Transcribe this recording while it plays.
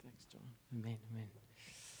Amen, amen.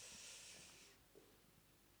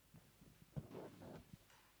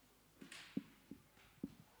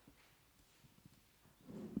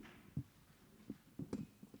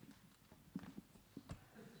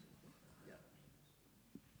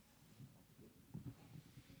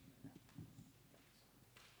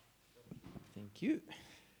 Thank you.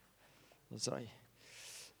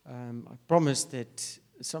 I promised that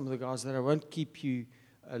some of the guys that I won't keep you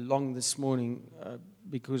long this morning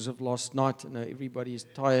because of last night. I know everybody is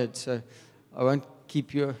tired, so I won't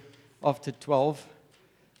keep you after 12.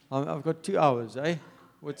 I've got 2 hours, eh?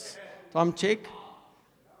 What's time check?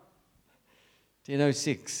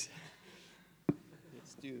 10:06.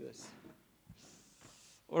 Let's do this.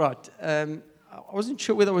 All right. I wasn't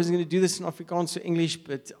sure whether I was going to do this in Afrikaans or English,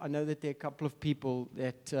 but I know that there are a couple of people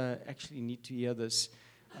that actually need to hear this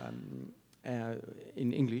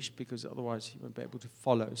in English, because otherwise you won't be able to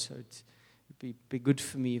follow. So it'd be good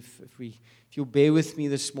for me if you'll bear with me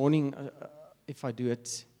this morning if I do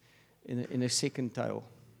it in a second tale.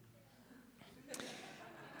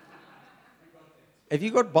 Have you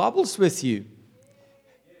got Bibles with you?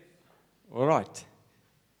 All right.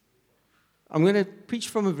 I'm going to preach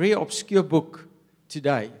from a very obscure book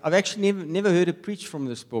today. I've actually never heard a preach from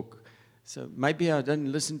this book. So maybe I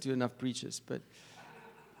don't listen to enough preachers, but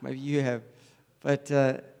maybe you have. But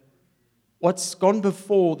what's gone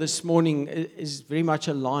before this morning is very much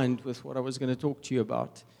aligned with what I was going to talk to you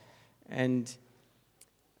about. And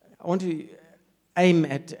I want to aim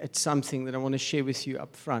at something that I want to share with you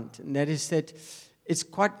up front. And that is that it's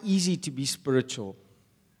quite easy to be spiritual.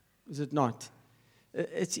 Is it not?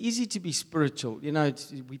 It's easy to be spiritual. You know,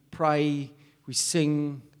 we pray, we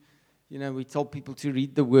sing, you know, we tell people to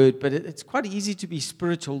read the word, but it's quite easy to be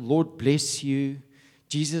spiritual. Lord bless you.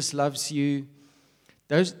 Jesus loves you.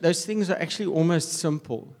 Those things are actually almost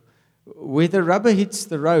simple. Where the rubber hits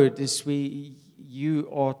the road is where you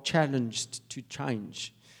are challenged to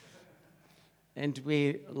change. And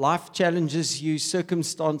where life challenges you,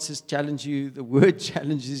 circumstances challenge you, the word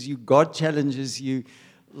challenges you, God challenges you,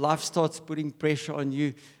 life starts putting pressure on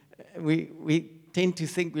you. We tend to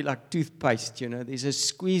think we're like toothpaste, you know. There's a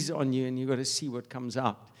squeeze on you and you've got to see what comes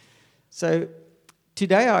out. So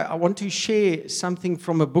today I want to share something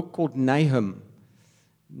from a book called Nahum.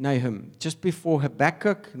 Nahum, just before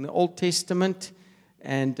Habakkuk in the Old Testament,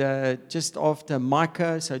 and just after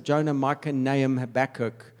Micah, so Jonah, Micah, Nahum,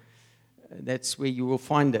 Habakkuk. That's where you will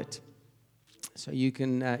find it. So you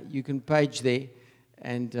can page there,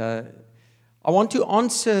 and I want to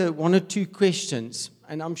answer one or two questions,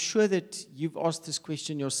 and I'm sure that you've asked this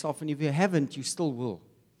question yourself, and if you haven't, you still will.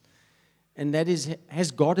 And that is,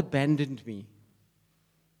 has God abandoned me?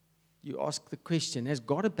 You ask the question, has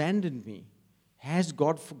God abandoned me? Has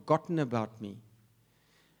God forgotten about me?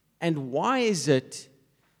 And why is it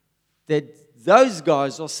that those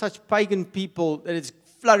guys are such pagan people that it's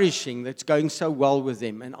flourishing, that's going so well with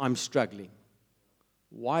them, and I'm struggling?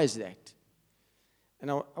 Why is that? And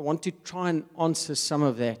I want to try and answer some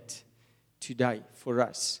of that today for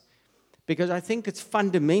us. Because I think it's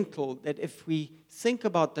fundamental that if we think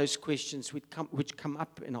about those questions which come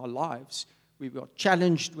up in our lives, we are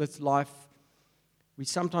challenged with life. We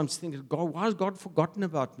sometimes think, God, why has God forgotten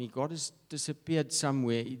about me? God has disappeared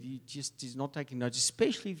somewhere. He just is not taking notice,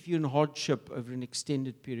 especially if you're in hardship over an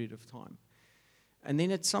extended period of time. And then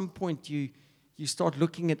at some point you start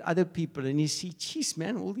looking at other people and you see, geez,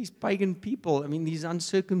 man, all these pagan people, I mean, these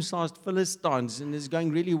uncircumcised Philistines, and it's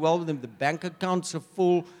going really well with them. The bank accounts are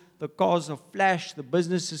full, the cars are flash, the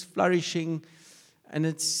business is flourishing, and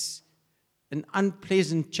it's an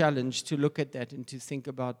unpleasant challenge to look at that and to think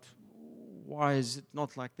about, why is it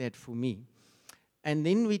not like that for me? And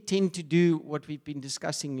then we tend to do what we've been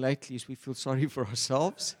discussing lately, is we feel sorry for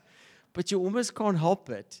ourselves, but you almost can't help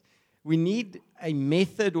it. We need a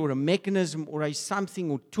method or a mechanism or a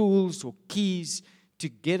something or tools or keys to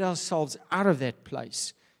get ourselves out of that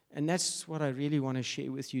place. And that's what I really want to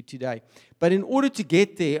share with you today. But in order to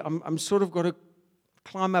get there, I'm sort of got to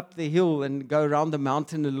climb up the hill and go around the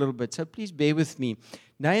mountain a little bit. So please bear with me.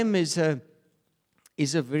 Nahum is a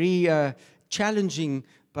very challenging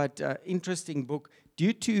but interesting book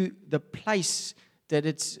due to the place that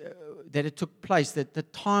it took place, that the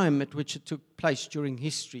time at which it took place during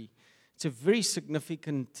history. It's a very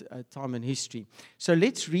significant time in history. So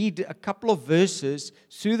let's read a couple of verses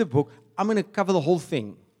through the book. I'm going to cover the whole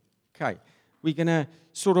thing. Okay. We're going to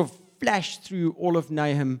sort of flash through all of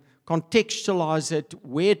Nahum, contextualize it,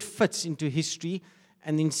 where it fits into history,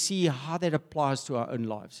 and then see how that applies to our own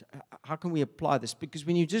lives. How can we apply this? Because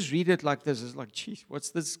when you just read it like this, it's like, geez,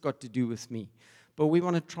 what's this got to do with me? But we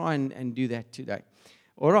want to try and do that today.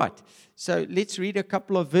 All right. So let's read a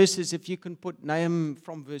couple of verses. If you can put Nahum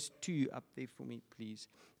from verse 2 up there for me, please.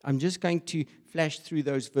 I'm just going to flash through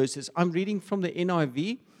those verses. I'm reading from the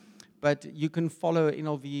NIV, but you can follow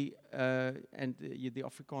NIV and the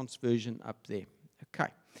Afrikaans version up there.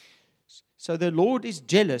 Okay. So the Lord is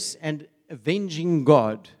jealous and avenging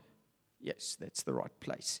God. Yes, that's the right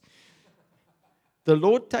place. The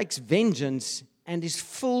Lord takes vengeance and is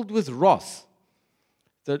filled with wrath.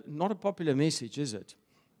 Not a popular message, is it?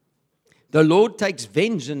 The Lord takes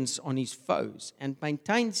vengeance on his foes and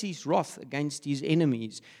maintains his wrath against his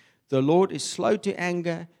enemies. The Lord is slow to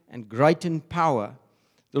anger and great in power.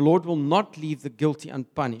 The Lord will not leave the guilty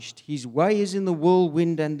unpunished. His way is in the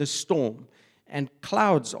whirlwind and the storm, and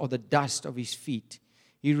clouds are the dust of his feet.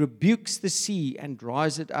 He rebukes the sea and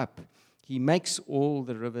dries it up. He makes all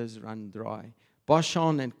the rivers run dry.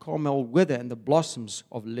 Bashan and Carmel wither, and the blossoms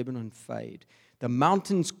of Lebanon fade. The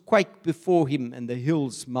mountains quake before him, and the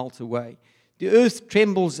hills melt away. The earth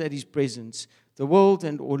trembles at his presence, the world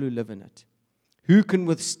and all who live in it. Who can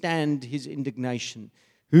withstand his indignation?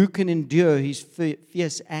 Who can endure his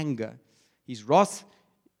fierce anger? His wrath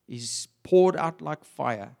is poured out like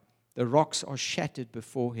fire. The rocks are shattered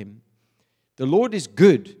before him. The Lord is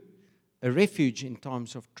good, a refuge in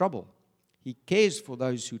times of trouble. He cares for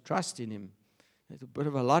those who trust in him. There's a bit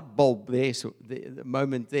of a light bulb there, so the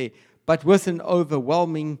moment there. But with an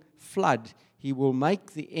overwhelming flood, he will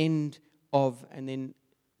make the end of, and then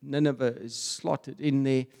Nineveh is slotted in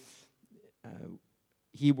there.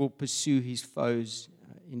 He will pursue his foes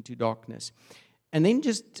into darkness. And then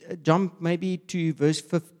just jump maybe to verse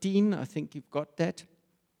 15. I think you've got that.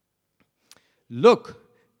 Look,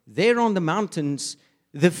 there on the mountains,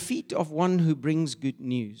 the feet of one who brings good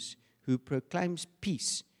news, who proclaims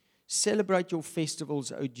peace. Celebrate your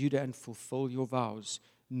festivals, O Judah, and fulfill your vows.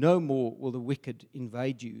 No more will the wicked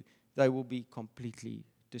invade you. They will be completely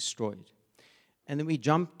destroyed. And then we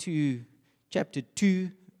jump to chapter 2,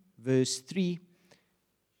 verse 3.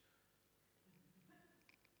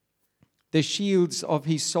 The shields of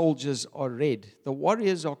his soldiers are red. The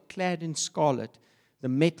warriors are clad in scarlet. The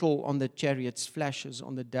metal on the chariots flashes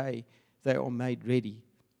on the day they are made ready.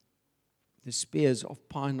 The spears of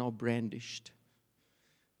pine are brandished.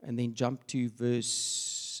 And then jump to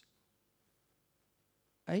verse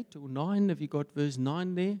 8 or 9. Have you got verse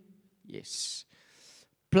 9 there? Yes.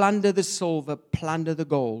 Plunder the silver, plunder the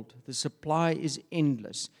gold. The supply is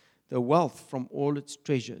endless. The wealth from all its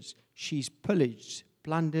treasures. She's pillaged,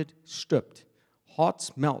 plundered, stripped.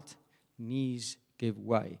 Hearts melt, knees give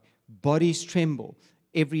way. Bodies tremble,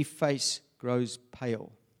 every face grows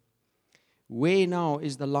pale. Where now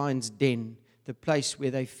is the lion's den, the place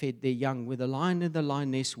where they fed their young, where the lion and the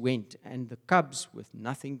lioness went, and the cubs with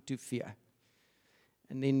nothing to fear?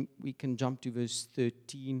 And then we can jump to verse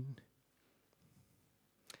 13.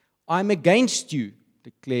 I'm against you,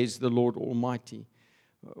 declares the Lord Almighty.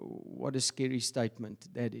 What a scary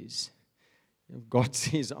statement that is. If God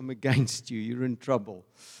says, I'm against you, you're in trouble.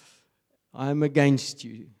 I'm against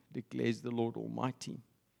you, declares the Lord Almighty.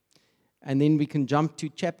 And then we can jump to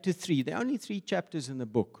chapter 3. There are only 3 chapters in the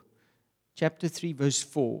book. Chapter 3, verse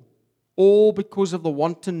 4. All because of the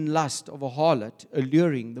wanton lust of a harlot,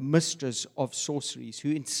 alluring the mistress of sorceries,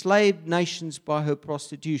 who enslaved nations by her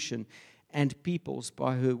prostitution and peoples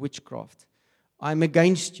by her witchcraft. I am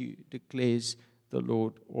against you, declares the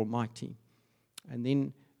Lord Almighty. And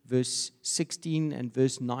then verse 16 and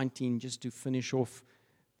verse 19, just to finish off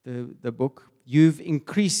the book. You've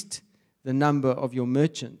increased the number of your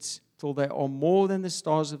merchants till they are more than the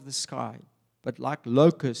stars of the sky. But like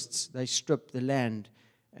locusts, they strip the land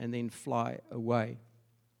and then fly away.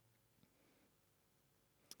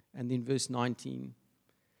 And then verse 19,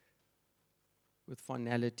 with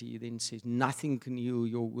finality, then says, nothing can heal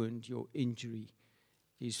your wound, your injury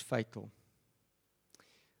is fatal.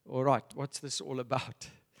 All right, what's this all about?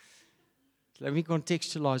 Let me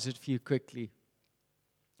contextualize it for you quickly.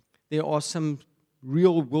 There are some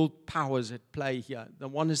real world powers at play here. The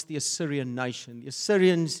one is the Assyrian nation. The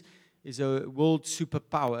Assyrians is a world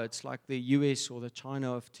superpower. It's like the US or the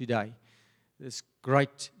China of today. This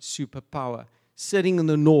great superpower sitting in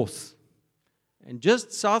the north. And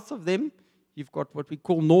just south of them, you've got what we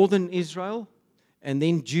call northern Israel, and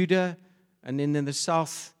then Judah, and then in the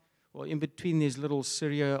south, well, in between there's little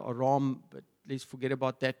Syria, Aram, but let's forget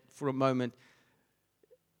about that for a moment.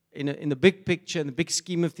 In the big picture, in the big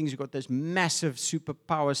scheme of things, you've got this massive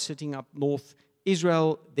superpower sitting up north,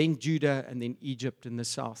 Israel, then Judah, and then Egypt in the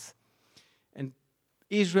south. And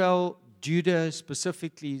Israel, Judah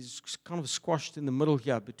specifically, is kind of squashed in the middle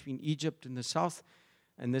here between Egypt in the south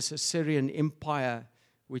and this Assyrian empire,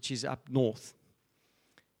 which is up north.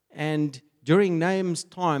 And during Nahum's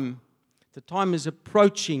time, the time is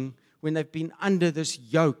approaching when they've been under this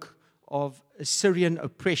yoke of Assyrian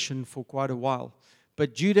oppression for quite a while.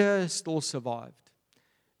 But Judah still survived.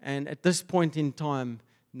 And at this point in time,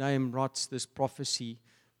 Nahum writes this prophecy,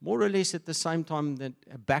 more or less at the same time that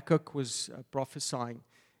Habakkuk was prophesying.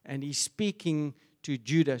 And he's speaking to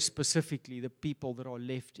Judah specifically, the people that are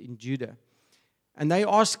left in Judah. And they're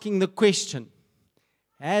asking the question,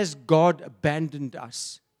 has God abandoned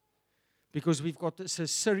us? Because we've got this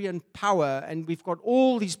Assyrian power and we've got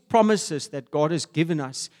all these promises that God has given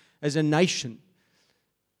us as a nation.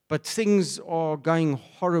 But things are going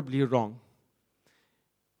horribly wrong.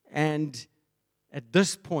 And at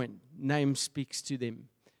this point, Nahum speaks to them.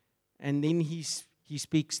 And then he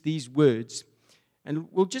speaks these words. And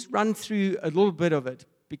we'll just run through a little bit of it.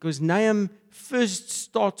 Because Nahum first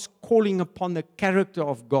starts calling upon the character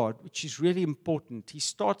of God, which is really important. He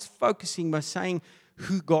starts focusing by saying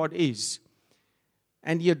who God is.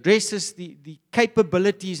 And he addresses the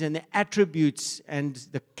capabilities and the attributes and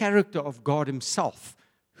the character of God himself.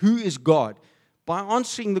 Who is God? By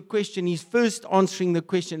answering the question, he's first answering the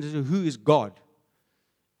question, who is God?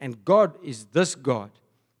 And God is this God.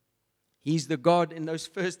 He's the God in those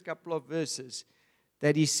first couple of verses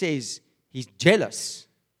that he says he's jealous.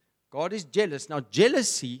 God is jealous. Now,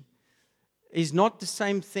 jealousy is not the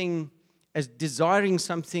same thing as desiring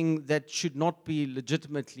something that should not be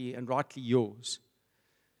legitimately and rightly yours.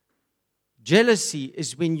 Jealousy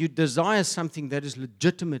is when you desire something that is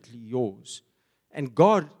legitimately yours. And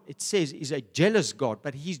God, it says, is a jealous God,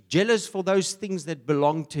 but he's jealous for those things that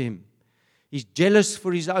belong to him. He's jealous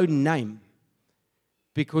for his own name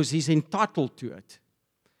because he's entitled to it.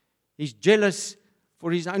 He's jealous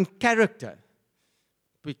for his own character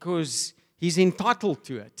because he's entitled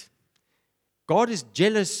to it. God is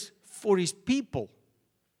jealous for his people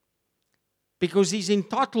because he's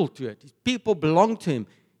entitled to it. His people belong to him.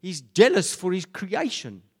 He's jealous for his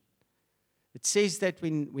creation. It says that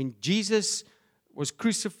when Jesus was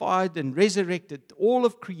crucified and resurrected, all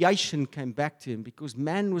of creation came back to him because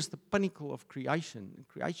man was the pinnacle of creation, and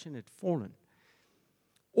creation had fallen.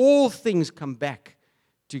 All things come back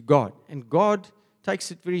to God, and God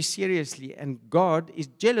takes it very seriously, and God is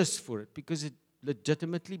jealous for it because it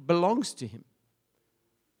legitimately belongs to him.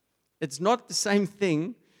 It's not the same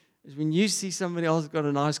thing as when you see somebody else got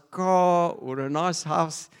a nice car or a nice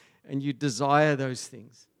house and you desire those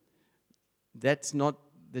things. That's not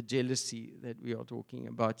the jealousy that we are talking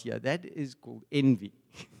about here. That is called envy.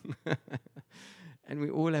 And we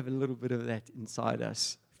all have a little bit of that inside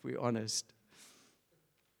us, if we're honest.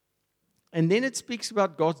 And then it speaks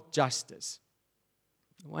about God's justice.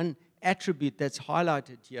 One attribute that's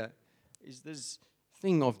highlighted here is this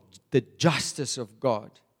thing of the justice of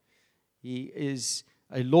God. He is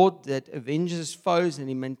a Lord that avenges foes and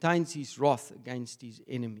he maintains his wrath against his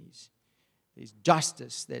enemies. There's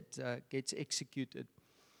justice that gets executed.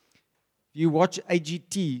 If you watch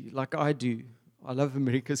AGT like I do, I love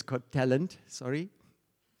America's Got Talent. Sorry.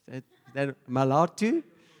 Am I allowed to?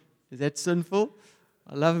 Is that sinful?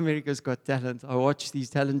 I love America's Got Talent. I watch these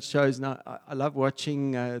talent shows now. I love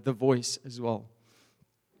watching The Voice as well.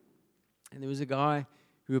 And there was a guy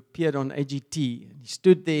who appeared on AGT, and he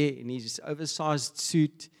stood there in his oversized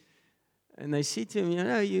suit, and they said to him,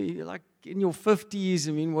 you're like in your 50s,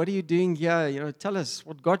 I mean, what are you doing here? Tell us,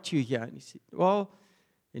 what got you here? And he said, well,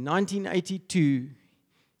 in 1982,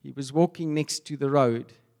 he was walking next to the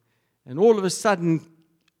road, and all of a sudden,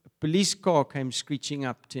 a police car came screeching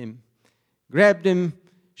up to him, grabbed him,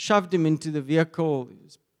 shoved him into the vehicle.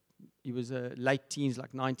 He was late teens,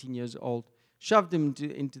 like 19 years old. Shoved him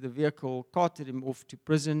into the vehicle, carted him off to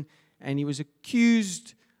prison, and he was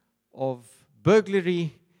accused of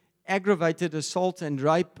burglary, aggravated assault and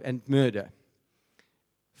rape and murder.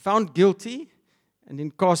 Found guilty and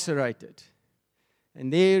incarcerated.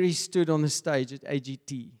 And there he stood on the stage at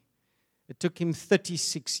AGT. It took him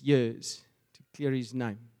 36 years to clear his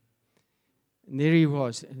name. And there he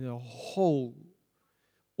was, and the whole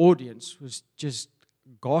audience was just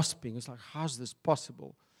gasping. It's like, how's this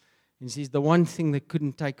possible? And he says, the one thing they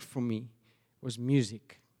couldn't take from me was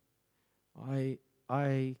music.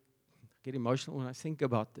 I get emotional when I think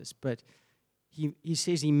about this, but he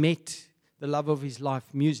says he met the love of his life,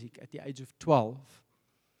 music, at the age of 12.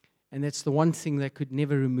 And that's the one thing they could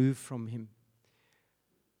never remove from him.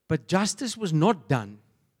 But justice was not done.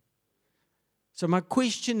 So my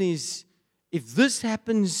question is, if this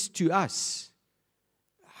happens to us,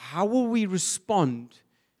 how will we respond?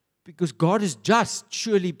 Because God is just,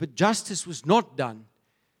 surely, but justice was not done.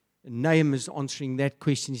 And Nahum is answering that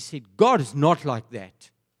question. He said, God is not like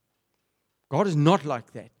that. God is not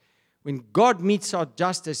like that. When God metes out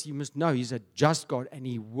justice, you must know He's a just God and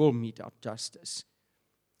He will mete out justice.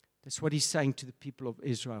 That's what He's saying to the people of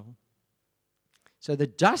Israel. So the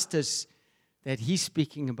justice that He's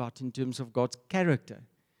speaking about in terms of God's character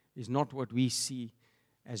is not what we see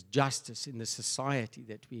as justice in the society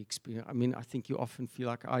that we experience. I mean, I think you often feel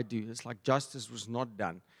like I do. It's like justice was not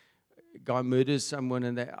done. A guy murders someone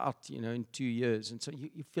and they're out, in 2 years. And so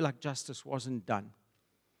you feel like justice wasn't done.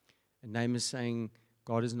 And Nahum is saying,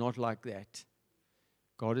 God is not like that.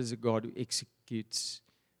 God is a God who executes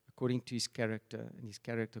according to His character, and His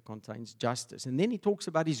character contains justice. And then He talks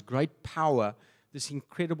about His great power, this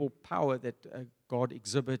incredible power that God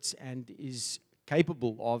exhibits and is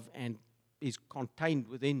capable of and is contained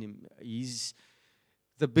within Him. He's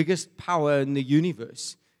the biggest power in the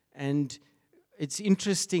universe. And it's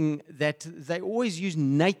interesting that they always use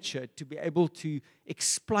nature to be able to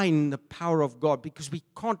explain the power of God, because we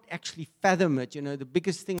can't actually fathom it. The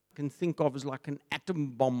biggest thing I can think of is like an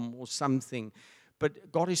atom bomb or something.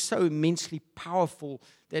 But God is so immensely powerful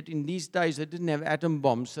that in these days they didn't have atom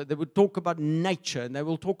bombs. So they would talk about nature, and they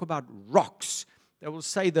will talk about rocks. They will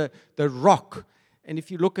say the rock. And if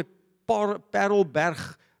you look at Paarl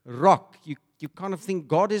rock, you kind of think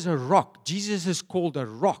God is a rock. Jesus is called a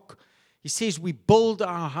rock. He says we build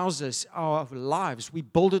our houses, our lives, we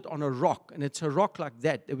build it on a rock. And it's a rock like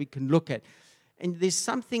that we can look at. And there's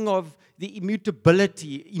something of the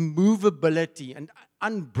immutability, immovability, and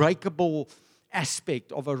unbreakable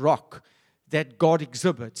aspect of a rock that God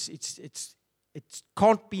exhibits. It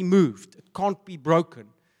can't be moved. It can't be broken.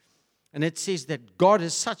 And it says that God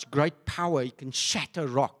has such great power, He can shatter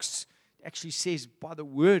rocks. It actually says by the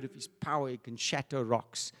word of His power, He can shatter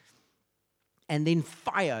rocks. And then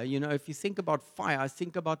fire, if you think about fire, I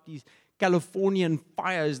think about these Californian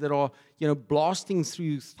fires that are, blasting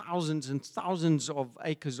through thousands and thousands of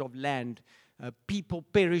acres of land, people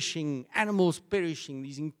perishing, animals perishing,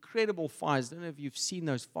 these incredible fires. I don't know if you've seen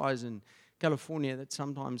those fires in California that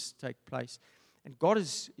sometimes take place. And God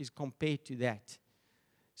is compared to that.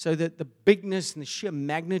 So that the bigness and the sheer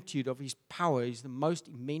magnitude of His power is the most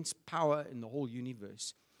immense power in the whole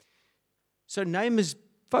universe. So Nahum is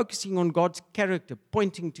focusing on God's character,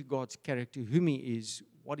 pointing to God's character, whom He is,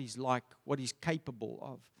 what He's like, what He's capable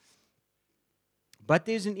of. But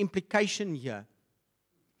there's an implication here.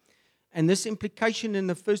 And this implication in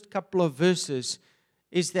the first couple of verses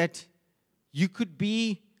is that you could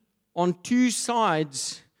be on two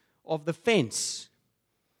sides of the fence.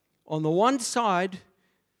 On the one side,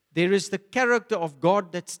 there is the character of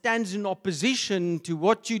God that stands in opposition to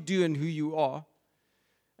what you do and who you are.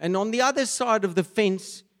 And on the other side of the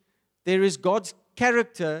fence, there is God's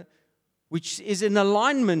character, which is in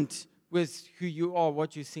alignment with who you are,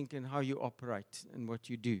 what you think, and how you operate, and what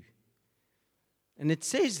you do. And it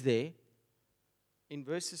says there, in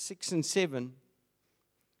verses 6 and 7,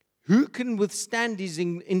 who can withstand His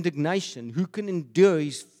indignation? Who can endure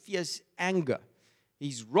His fierce anger?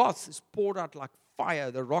 His wrath is poured out like fire.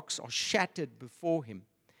 The rocks are shattered before Him.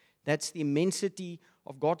 That's the immensity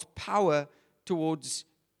of God's power towards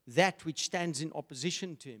that which stands in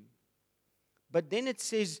opposition to Him. But then it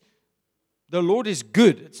says, the Lord is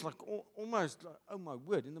good. It's like almost like, oh my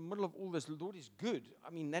word, in the middle of all this, the Lord is good. I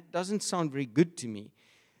mean, that doesn't sound very good to me.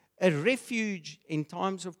 A refuge in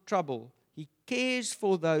times of trouble. He cares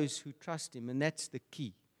for those who trust Him, and that's the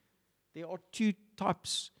key. There are two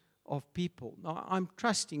types of people. Now, I'm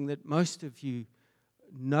trusting that most of you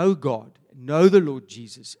know God, know the Lord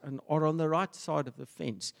Jesus, and are on the right side of the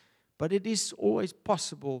fence. But it is always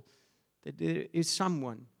possible that there is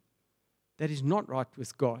someone that is not right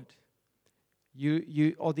with God.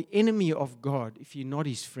 You are the enemy of God if you're not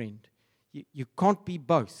His friend. You can't be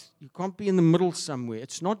both. You can't be in the middle somewhere.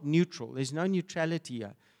 It's not neutral. There's no neutrality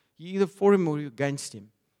here. You're either for Him or you're against Him.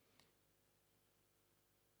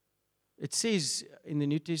 It says in the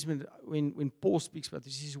New Testament, when Paul speaks about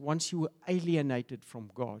this, he says, once you were alienated from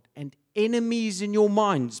God and enemies in your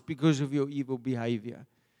minds because of your evil behavior,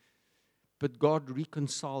 but God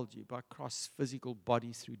reconciled you by Christ's physical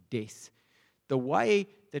body through death. The way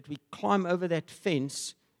that we climb over that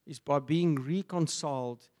fence is by being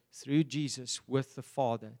reconciled through Jesus with the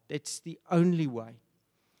Father. That's the only way.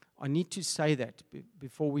 I need to say that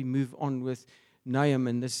before we move on with Nahum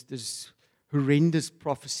and this horrendous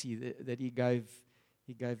prophecy that he gave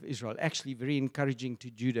Israel. Actually, very encouraging to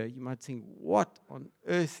Judah. You might think, what on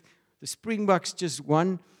earth? The Springboks just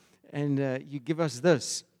won, and you give us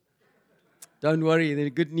this. Don't worry, the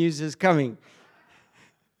good news is coming.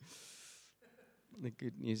 The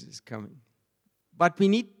good news is coming. But we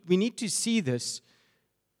need to see this,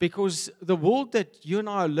 because the world that you and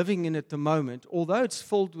I are living in at the moment, although it's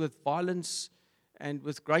filled with violence and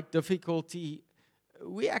with great difficulty.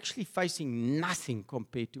 We're actually facing nothing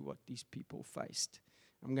compared to what these people faced.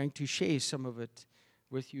 I'm going to share some of it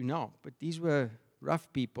with you now, but these were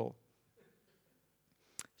rough people.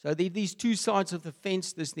 So there are these two sides of the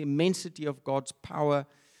fence. There's the immensity of God's power.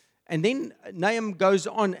 And then Nahum goes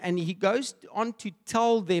on, and he goes on to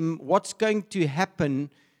tell them what's going to happen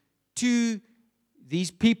to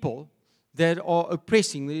these people that are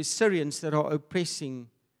oppressing, the Assyrians that are oppressing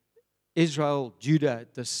Israel, Judah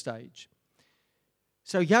at this stage.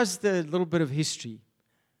 So here's the little bit of history.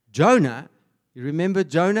 Jonah, you remember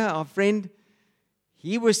Jonah, our friend?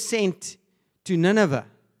 He was sent to Nineveh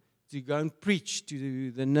to go and preach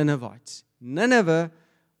to the Ninevites. Nineveh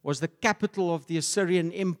was the capital of the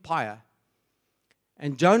Assyrian Empire.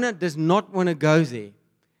 And Jonah does not want to go there.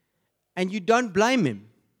 And you don't blame him.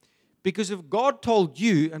 Because if God told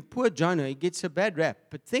you, and poor Jonah, he gets a bad rap,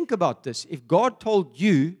 but think about this. If God told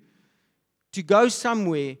you to go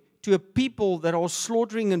somewhere to a people that are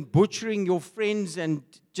slaughtering and butchering your friends and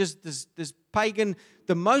just this pagan,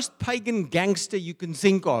 the most pagan gangster you can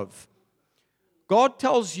think of, God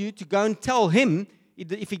tells you to go and tell him,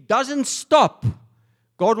 if he doesn't stop,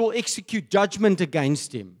 God will execute judgment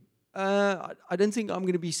against him. I don't think I'm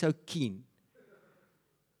going to be so keen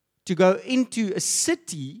to go into a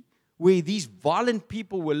city where these violent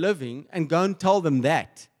people were living and go and tell them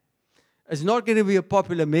that. It's not going to be a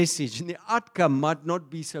popular message, and the outcome might not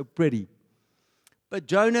be so pretty. But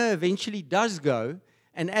Jonah eventually does go,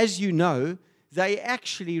 and as you know, they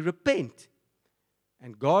actually repent.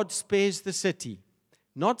 And God spares the city.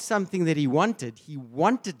 Not something that he wanted. He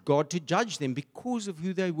wanted God to judge them because of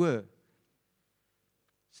who they were.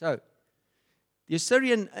 So, the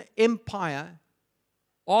Assyrian Empire,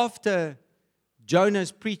 after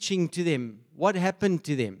Jonah's preaching to them, what happened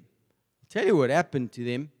to them? I'll tell you what happened to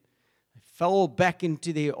them. They fell back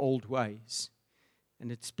into their old ways.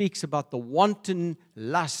 And it speaks about the wanton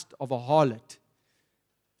lust of a harlot.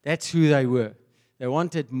 That's who they were. They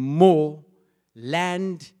wanted more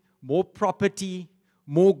land, more property,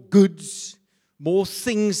 more goods, more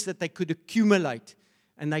things that they could accumulate.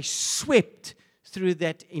 And they swept through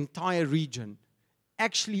that entire region,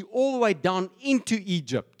 actually all the way down into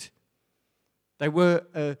Egypt. They were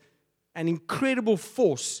an incredible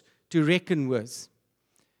force to reckon with.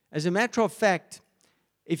 As a matter of fact,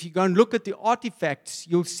 if you go and look at the artifacts,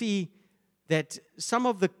 you'll see that some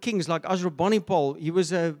of the kings, like Ashurbanipal, he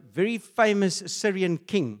was a very famous Assyrian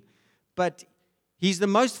king, but he's the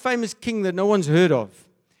most famous king that no one's heard of.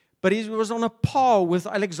 But he was on a par with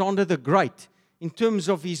Alexander the Great in terms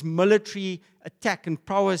of his military attack and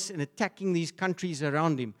prowess in attacking these countries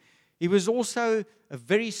around him. He was also a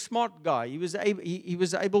very smart guy. He was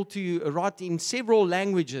able to write in several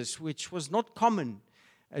languages, which was not common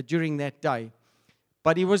during that day.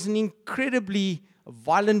 But he was an incredibly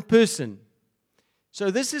violent person. So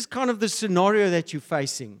this is kind of the scenario that you're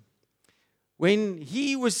facing. When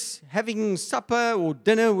he was having supper or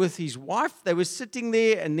dinner with his wife, they were sitting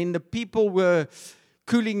there, and then the people were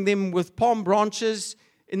cooling them with palm branches.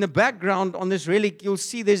 In the background on this relic, you'll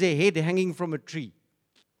see there's a head hanging from a tree.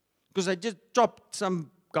 Because they just chopped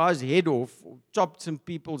some guy's head off, or chopped some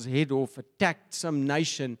people's head off, attacked some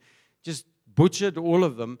nation, just butchered all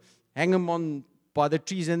of them, hang them on by the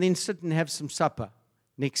trees, and then sit and have some supper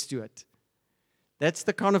next to it. That's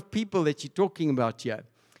the kind of people that you're talking about here.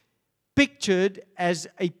 Pictured as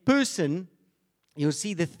a person, you'll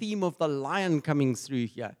see the theme of the lion coming through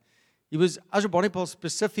here. Ashurbanipal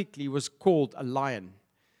specifically was called a lion.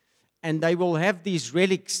 And they will have these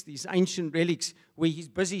relics, these ancient relics, where he's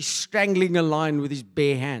busy strangling a lion with his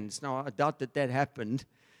bare hands. Now, I doubt that happened.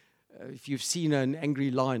 If you've seen an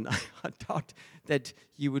angry lion, I doubt that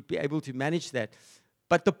you would be able to manage that.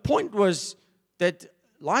 But the point was that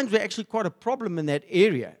lions were actually quite a problem in that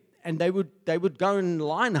area. And they would go and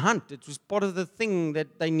lion hunt. It was part of the thing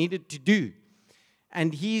that they needed to do.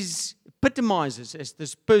 And he epitomizes as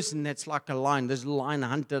this person that's like a lion, this lion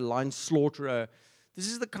hunter, lion slaughterer. This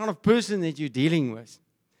is the kind of person that you're dealing with.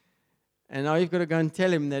 And now you've got to go and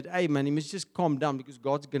tell him that, hey, man, you must just calm down because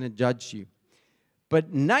God's going to judge you.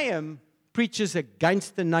 But Nahum preaches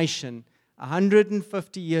against the nation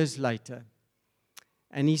 150 years later.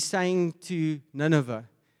 And he's saying to Nineveh,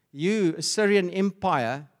 you, Assyrian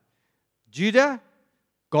Empire, Judah,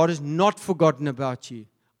 God has not forgotten about you.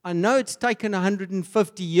 I know it's taken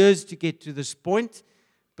 150 years to get to this point,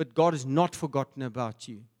 but God has not forgotten about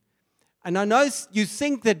you. And I know you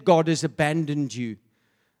think that God has abandoned you,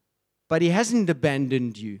 but He hasn't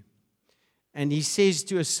abandoned you. And He says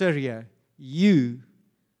to Assyria, you,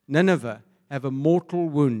 Nineveh, have a mortal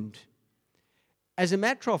wound. As a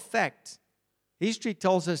matter of fact, history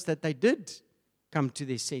tells us that they did come to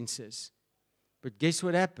their senses. But guess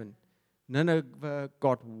what happened? Nineveh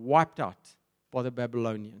got wiped out by the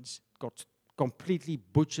Babylonians. Got completely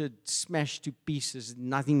butchered, smashed to pieces,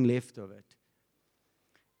 nothing left of it.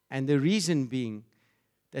 And the reason being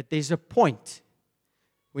that there's a point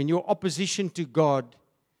when your opposition to God,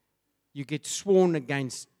 you get sworn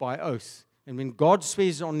against by oath. And when God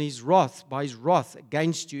swears on His wrath, by His wrath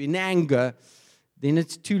against you in anger, then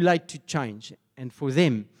it's too late to change. And for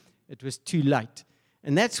them, it was too late.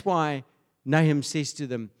 And that's why Nahum says to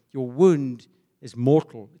them, your wound is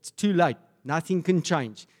mortal. It's too late. Nothing can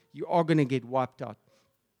change. You are going to get wiped out.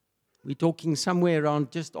 We're talking somewhere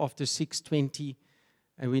around just after 620.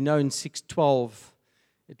 And we know in 612,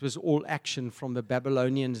 it was all action from the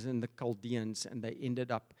Babylonians and the Chaldeans. And they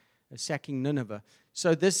ended up sacking Nineveh.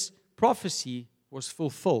 So this prophecy was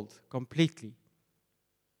fulfilled completely.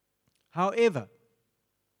 However,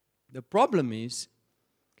 the problem is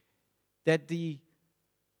that the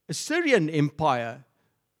Assyrian Empire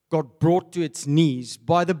got brought to its knees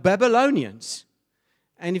by the Babylonians.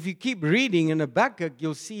 And if you keep reading in Habakkuk,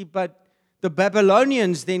 you'll see, but the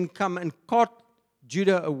Babylonians then come and cart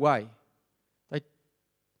Judah away.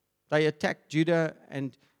 They attacked Judah,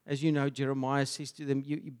 and as you know, Jeremiah says to them,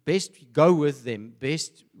 you best go with them.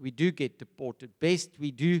 Best we do get deported. Best we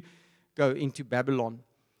do go into Babylon,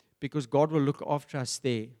 because God will look after us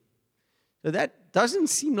there. So that doesn't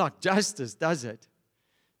seem like justice, does it?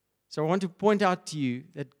 So I want to point out to you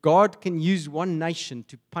that God can use one nation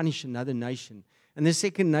to punish another nation. And the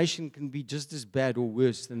second nation can be just as bad or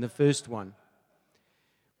worse than the first one.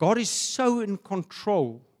 God is so in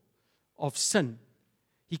control of sin.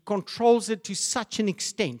 He controls it to such an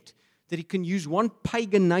extent that He can use one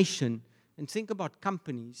pagan nation, and think about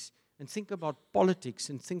companies, and think about politics,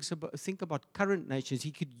 and think about current nations.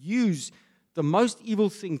 He could use the most evil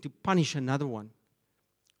thing to punish another one.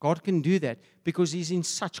 God can do that because He's in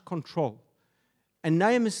such control. And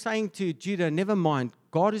Nahum is saying to Judah, never mind,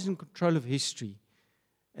 God is in control of history.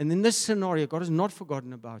 And in this scenario, God has not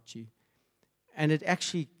forgotten about you. And it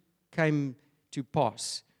actually came to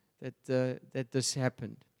pass that this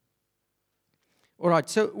happened. All right,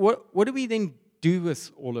 so what do we then do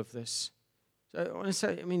with all of this? So I want to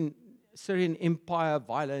say, Syrian Empire,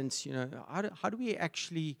 violence, how do we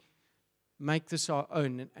actually make this our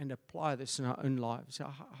own and apply this in our own lives?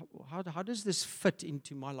 How does this fit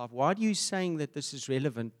into my life? Why are you saying that this is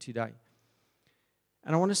relevant today?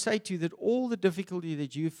 And I want to say to you that all the difficulty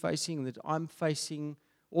that you're facing, that I'm facing,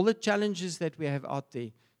 all the challenges that we have out there,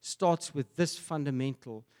 starts with this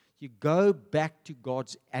fundamental. You go back to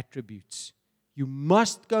God's attributes. You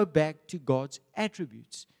must go back to God's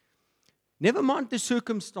attributes. Never mind the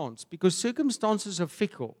circumstance, because circumstances are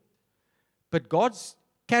fickle. But God's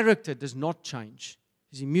character does not change.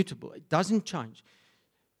 It's immutable. It doesn't change.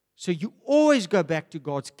 So you always go back to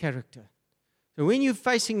God's character. So when you're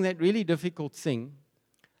facing that really difficult thing,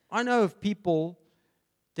 I know of people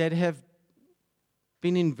that have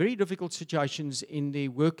been in very difficult situations in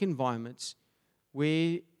their work environments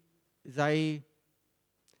where they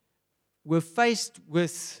were faced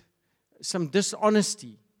with some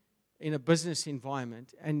dishonesty in a business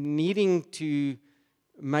environment and needing to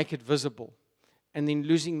make it visible, and then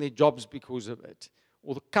losing their jobs because of it,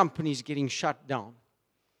 or the company's getting shut down.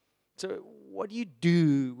 So what do you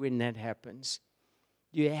do when that happens?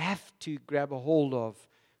 You have to grab a hold of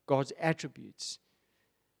God's attributes.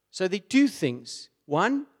 So there are two things.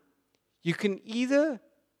 One, you can either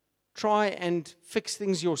try and fix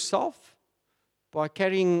things yourself by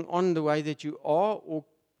carrying on the way that you are, or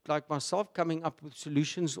like myself, coming up with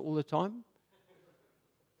solutions all the time.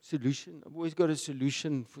 Solution. I've always got a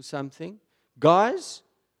solution for something. Guys,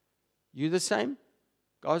 you the same?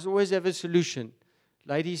 Guys always have a solution.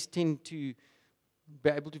 Ladies tend to be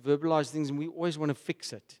able to verbalize things, and we always want to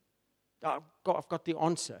fix it. I've got the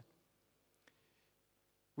answer.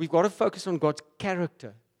 We've got to focus on God's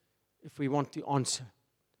character if we want the answer.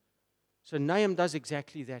 So Nahum does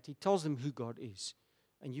exactly that. He tells them who God is.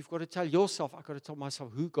 And you've got to tell yourself, I've got to tell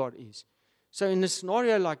myself who God is. So in a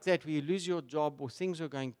scenario like that, where you lose your job or things are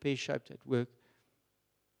going pear-shaped at work,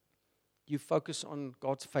 you focus on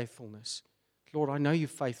God's faithfulness. Lord, I know you're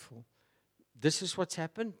faithful. This is what's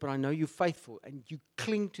happened, but I know you're faithful. And you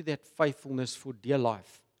cling to that faithfulness for dear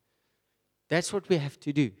life. That's what we have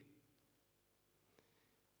to do.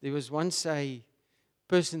 There was once a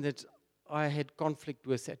person that I had conflict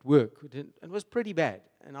with at work. It was pretty bad.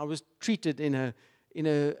 And I was treated in a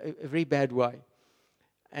very bad way.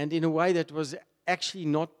 And in a way that was actually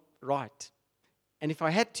not right. And if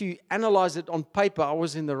I had to analyze it on paper, I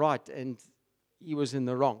was in the right and he was in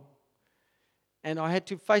the wrong. And I had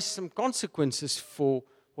to face some consequences for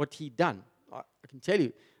what he'd done. I can tell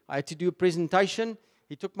you, I had to do a presentation.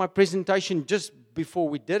 He took my presentation just before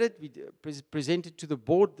we did it. We presented to the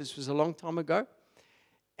board. This was a long time ago.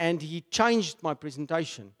 And he changed my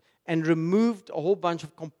presentation and removed a whole bunch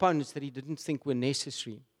of components that he didn't think were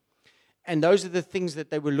necessary. And those are the things that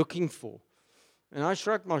they were looking for. And I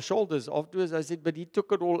shrugged my shoulders afterwards. I said, but he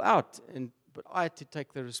took it all out. But I had to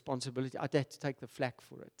take the responsibility. I had to take the flak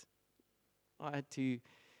for it. I had to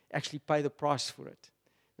actually pay the price for it.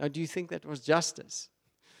 Now, do you think that was justice?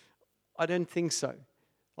 I don't think so.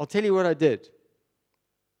 I'll tell you what I did.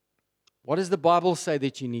 What does the Bible say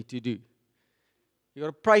that you need to do? You've got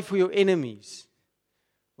to pray for your enemies.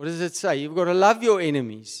 What does it say? You've got to love your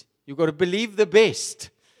enemies. You've got to believe the best.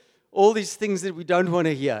 All these things that we don't want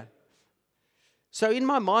to hear. So in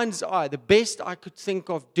my mind's eye, the best I could think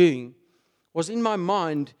of doing was in my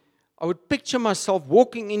mind, I would picture myself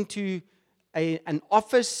walking into an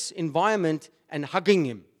office environment and hugging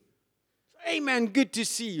him. Hey man, good to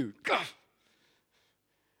see you.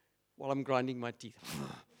 While I'm grinding my teeth.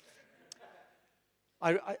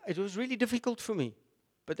 It was really difficult for me,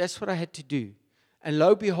 but that's what I had to do. And lo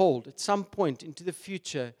and behold, at some point into the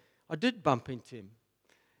future, I did bump into him.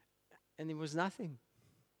 And there was nothing.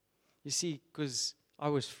 You see, because I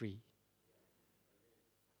was free.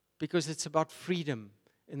 Because it's about freedom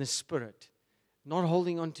in the spirit, not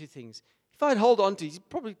holding on to things. If I'd hold on to it, he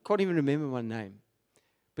probably can't even remember my name.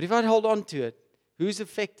 But if I'd hold on to it, who's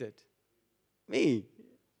affected? Me.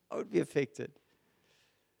 I would be affected.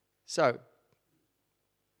 So,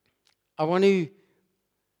 I want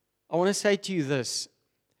to say to you this.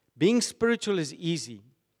 Being spiritual is easy,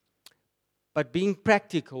 but being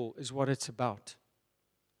practical is what it's about.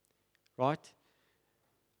 Right?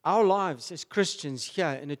 Our lives as Christians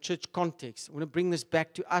here in a church context, I want to bring this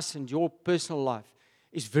back to us and your personal life,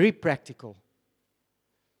 is very practical.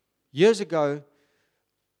 Years ago,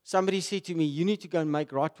 somebody said to me, you need to go and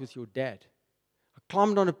make right with your dad. I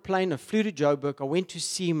climbed on a plane, I flew to Joburg, I went to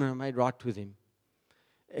see him and I made right with him.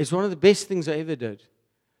 It's one of the best things I ever did. It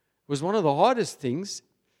was one of the hardest things.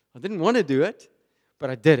 I didn't want to do it, but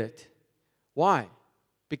I did it. Why?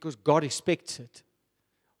 Because God expects it.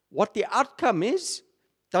 What the outcome is,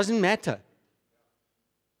 doesn't matter.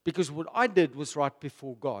 Because what I did was right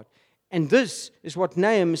before God. And this is what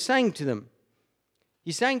Nahum is saying to them.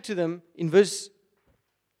 He's saying to them in verse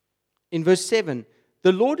 7,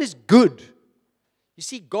 the Lord is good. You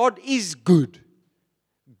see, God is good.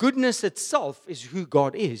 Goodness itself is who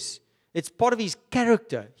God is. It's part of His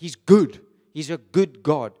character. He's good. He's a good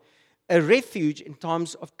God. A refuge in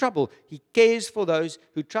times of trouble. He cares for those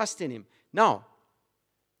who trust in Him. Now,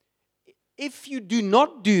 if you do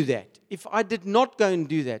not do that, if I did not go and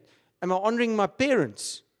do that, am I honoring my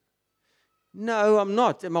parents? No, I'm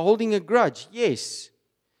not. Am I holding a grudge? Yes.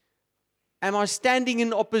 Am I standing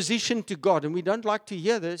in opposition to God? And we don't like to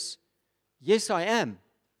hear this. Yes, I am.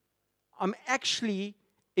 I'm actually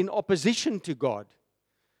in opposition to God.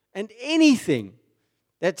 And anything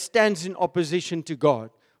that stands in opposition to God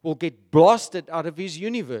will get blasted out of His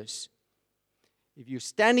universe. If you're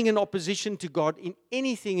standing in opposition to God in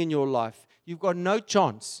anything in your life, you've got no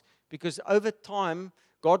chance, because over time,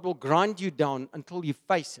 God will grind you down until you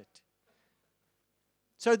face it.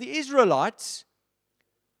 So the Israelites,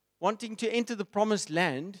 wanting to enter the promised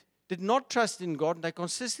land, did not trust in God. They're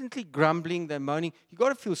consistently grumbling, they're moaning. You've got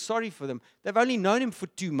to feel sorry for them. They've only known Him for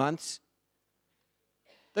 2 months.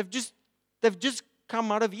 They've just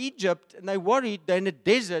come out of Egypt, and they're worried. They're in a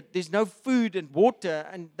desert. There's no food and water,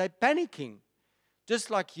 and they're panicking. Just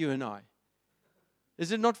like you and I.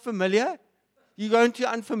 Is it not familiar? You go into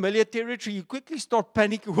unfamiliar territory, you quickly start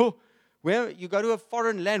panicking. Whoa, where you go to a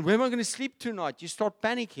foreign land, where am I going to sleep tonight? You start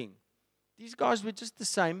panicking. These guys were just the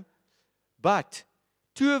same, but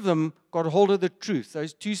 2 of them got hold of the truth.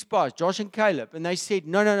 Those 2 spies, Josh and Caleb, and they said,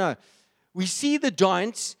 no. We see the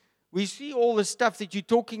giants, we see all the stuff that you're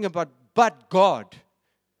talking about, but God.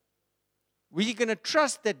 We're going to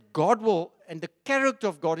trust that God will, and the character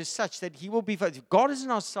of God is such that He will be faithful. If God is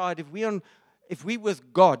on our side, if we're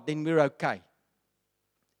with God, then we're okay.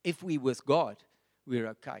 If we're with God, we're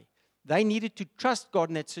okay. They needed to trust God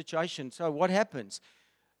in that situation. So what happens?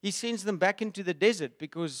 He sends them back into the desert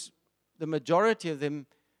because the majority of them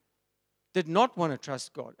did not want to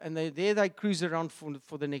trust God. And they cruise around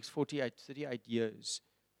for the next 38 years.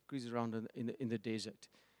 Cruise around in the desert.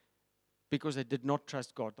 Because they did not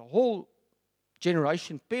trust God. The whole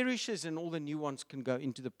generation perishes and all the new ones can go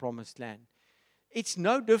into the promised land. It's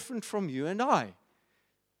no different from you and I.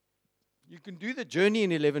 You can do the journey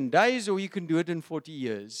in 11 days or you can do it in 40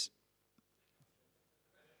 years.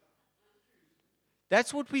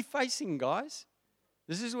 That's what we're facing, guys.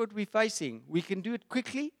 This is what we're facing. We can do it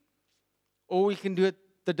quickly or we can do it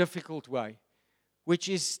the difficult way, which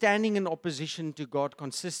is standing in opposition to God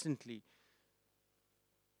consistently.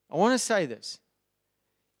 I want to say this.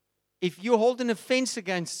 If you hold an offense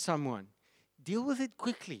against someone, deal with it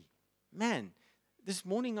quickly. Man, this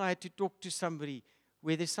morning I had to talk to somebody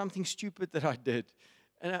where there's something stupid that I did.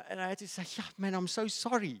 And I had to say, yeah, man, I'm so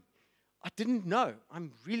sorry. I didn't know.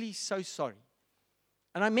 I'm really so sorry.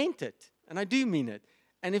 And I meant it. And I do mean it.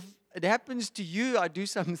 And if it happens to you, I do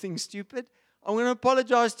something stupid, I'm going to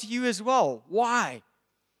apologize to you as well. Why?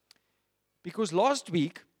 Because last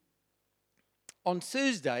week, on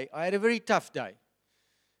Thursday, I had a very tough day.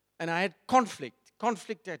 And I had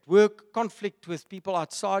conflict at work, conflict with people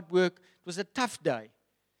outside work. It was a tough day.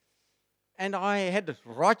 And I had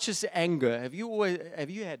righteous anger. Have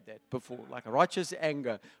you had that before? Like a righteous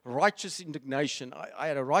anger, righteous indignation. I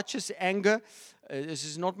had a righteous anger. This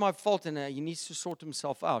is not my fault, and he needs to sort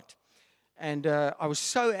himself out. And I was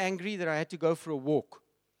so angry that I had to go for a walk.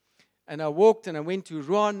 And I walked, and I went to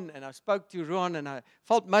Ruan, and I spoke to Ruan, and I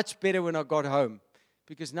felt much better when I got home.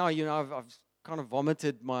 Because now, I've kind of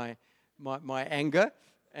vomited my anger.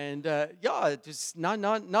 And it was,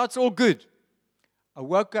 now it's all good. I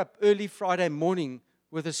woke up early Friday morning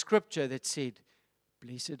with a scripture that said,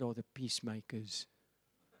 "Blessed are the peacemakers."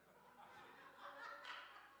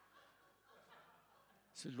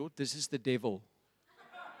 So, Lord, this is the devil.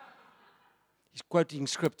 He's quoting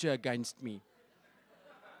scripture against me.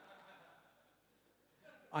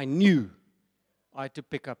 I knew I had to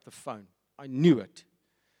pick up the phone. I knew it.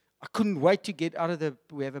 I couldn't wait to get out of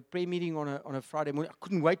we have a prayer meeting on a Friday morning. I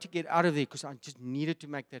couldn't wait to get out of there because I just needed to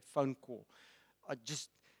make that phone call. I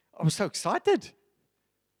was so excited.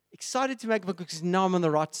 Excited to make it because now I'm on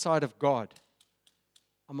the right side of God.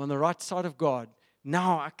 I'm on the right side of God.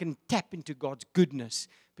 Now I can tap into God's goodness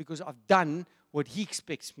because I've done what He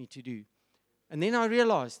expects me to do. And then I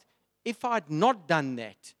realized, if I had not done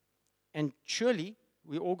that, and surely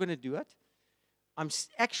we're all going to do it, I'm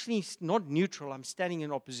actually not neutral. I'm standing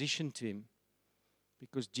in opposition to Him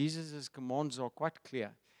because Jesus' commands are quite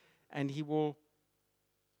clear. And He will,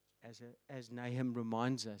 as Nahum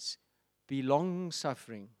reminds us, be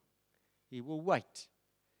long-suffering. He will wait.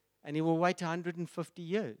 And He will wait 150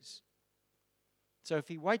 years. So if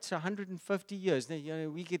He waits 150 years,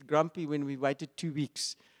 then we get grumpy when we waited 2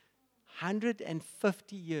 weeks.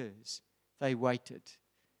 150 years they waited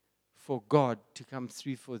for God to come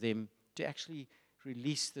through for them, to actually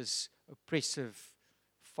release this oppressive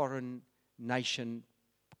foreign nation,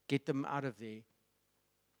 get them out of there.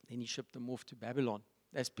 Then He shipped them off to Babylon.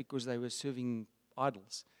 That's because they were serving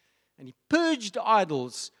idols. And He purged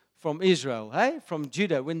idols from Israel, from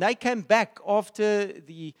Judah. When they came back after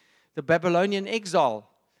the Babylonian exile,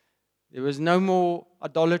 there was no more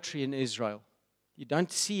idolatry in Israel. You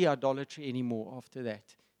don't see idolatry anymore after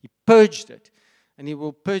that. He purged it. And He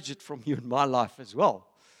will purge it from you in my life as well.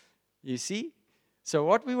 You see? So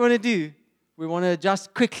what we want to do, we want to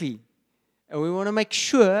adjust quickly. And we want to make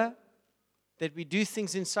sure that we do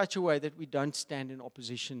things in such a way that we don't stand in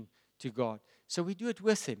opposition to God. So we do it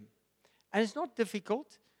with Him. And it's not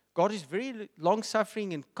difficult. God is very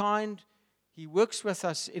long-suffering and kind. He works with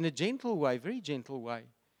us in a gentle way, very gentle way.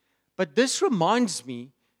 But this reminds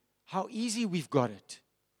me how easy we've got it.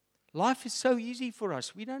 Life is so easy for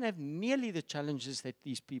us. We don't have nearly the challenges that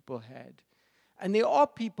these people had. And there are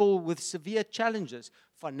people with severe challenges,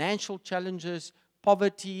 financial challenges,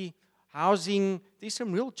 poverty, housing. There's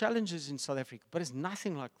some real challenges in South Africa, but it's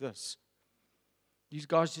nothing like this. These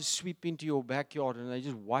guys just sweep into your backyard and they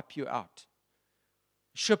just wipe you out.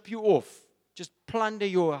 Ship you off. Just plunder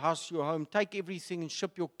your house, your home, take everything and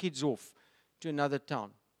ship your kids off to another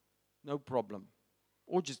town. No problem.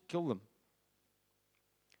 Or just kill them.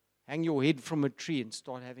 Hang your head from a tree and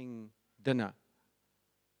start having dinner,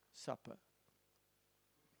 supper.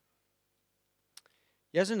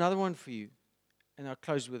 Here's another one for you, and I'll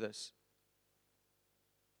close with this.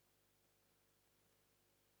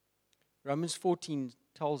 Romans 14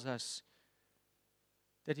 tells us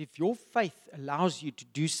that if your faith allows you to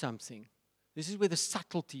do something, this is where the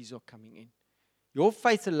subtleties are coming in. Your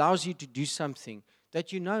faith allows you to do something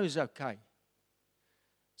that you know is okay,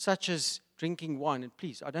 such as drinking wine. And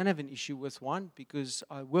please, I don't have an issue with wine because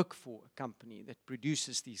I work for a company that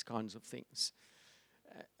produces these kinds of things.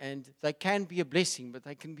 And they can be a blessing, but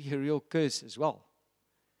they can be a real curse as well.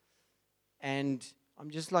 And I'm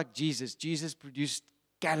just like Jesus. Jesus produced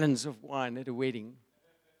gallons of wine at a wedding.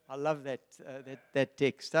 I love that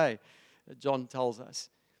text, that John tells us.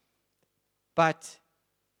 But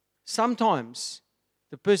sometimes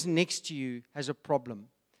the person next to you has a problem.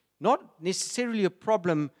 Not necessarily a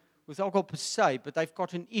problem with alcohol per se, but they've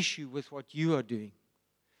got an issue with what you are doing.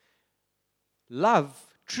 Love,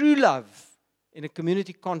 true love, in a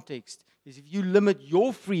community context, is if you limit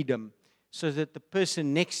your freedom so that the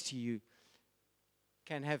person next to you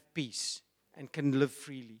can have peace and can live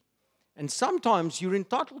freely. And sometimes you're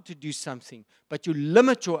entitled to do something, but you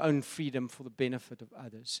limit your own freedom for the benefit of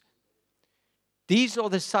others. These are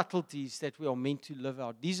the subtleties that we are meant to live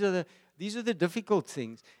out. These are the difficult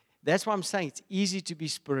things. That's why I'm saying it's easy to be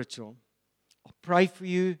spiritual. I'll pray for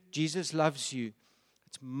you. Jesus loves you.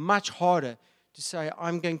 It's much harder to say,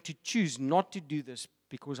 I'm going to choose not to do this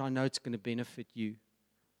because I know it's going to benefit you.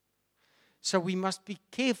 So we must be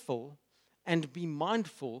careful and be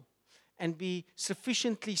mindful and be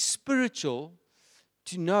sufficiently spiritual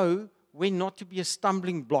to know when not to be a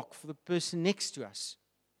stumbling block for the person next to us.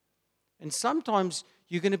 And sometimes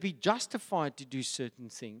you're going to be justified to do certain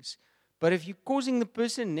things. But if you're causing the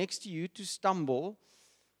person next to you to stumble,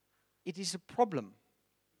 it is a problem.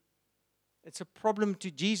 It's a problem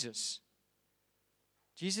to Jesus.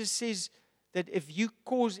 Jesus says that if you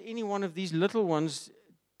cause any one of these little ones,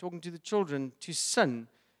 talking to the children, to sin,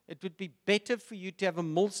 it would be better for you to have a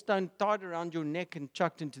millstone tied around your neck and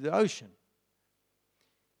chucked into the ocean.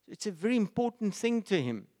 It's a very important thing to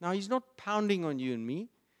him. Now, he's not pounding on you and me,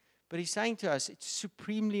 but he's saying to us, it's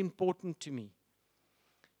supremely important to me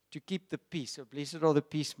to keep the peace. So blessed are the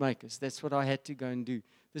peacemakers. That's what I had to go and do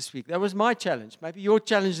this week. That was my challenge. Maybe your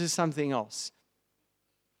challenge is something else.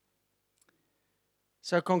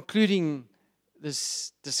 So concluding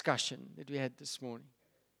this discussion that we had this morning.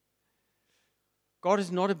 God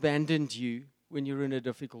has not abandoned you when you're in a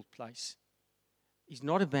difficult place. He's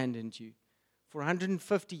not abandoned you. For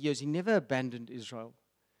 150 years, He never abandoned Israel.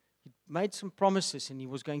 He made some promises and He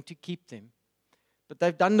was going to keep them. But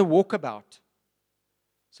they've done the walkabout.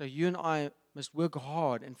 So you and I must work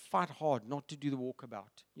hard and fight hard not to do the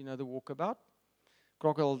walkabout. You know the walkabout?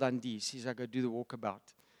 Crocodile Dundee says, I go do the walkabout.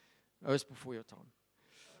 Oh, it's before your time.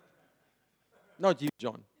 Not you,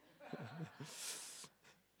 John.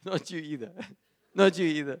 Not you either. Not you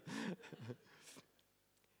either.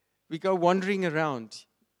 We go wandering around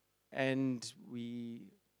and we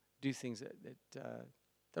do things that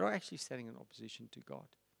are actually standing in opposition to God.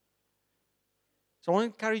 So I want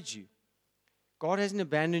to encourage you. God hasn't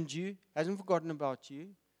abandoned you, hasn't forgotten about you.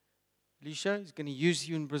 Alicia is going to use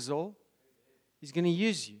you in Brazil. He's going to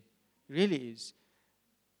use you. He really is.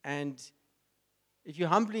 And if you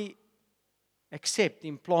humbly accept the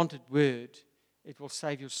implanted word, it will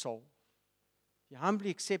save your soul. If you humbly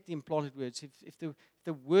accept the implanted words, if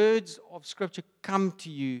the words of Scripture come to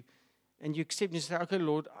you and you accept and you say, okay,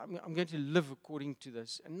 Lord, I'm going to live according to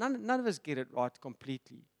this. And none of us get it right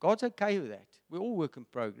completely. God's okay with that. We all work in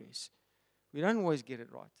progress. We don't always get it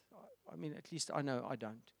right. I mean, at least I know I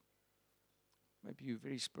don't. Maybe you're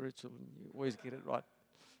very spiritual and you always get it right.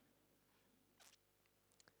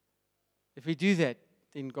 If we do that,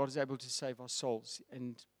 then God is able to save our souls.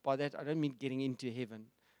 And by that, I don't mean getting into heaven.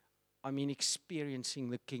 I mean experiencing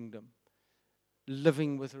the kingdom.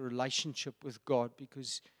 Living with a relationship with God,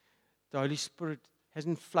 because the Holy Spirit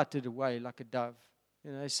hasn't fluttered away like a dove.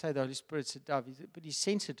 You know, they say the Holy Spirit's a dove, but He's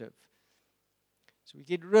sensitive. So we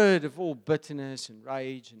get rid of all bitterness and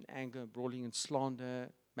rage and anger, brawling and slander,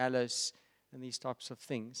 malice, and these types of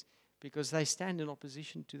things, because they stand in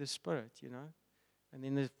opposition to the Spirit, you know. And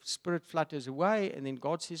then the Spirit flutters away, and then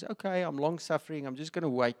God says, okay, I'm long-suffering, I'm just going to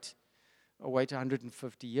wait. I'll wait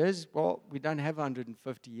 150 years. Well, we don't have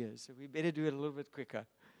 150 years, so we better do it a little bit quicker.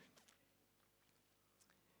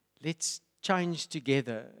 Let's change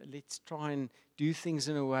together. Let's try and do things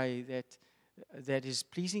in a way that is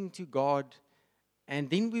pleasing to God, and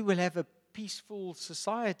then we will have a peaceful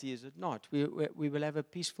society, is it not? We will have a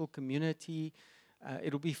peaceful community.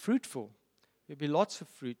 It'll be fruitful. There'll be lots of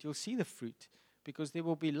fruit. You'll see the fruit, because there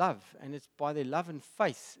will be love, and it's by their love and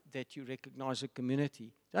faith that you recognize a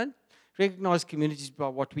community. Don't recognize communities by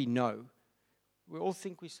what we know. We all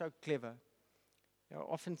think we're so clever. I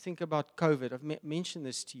often think about COVID. I've mentioned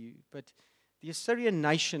this to you, but the Assyrian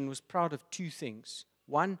nation was proud of two things.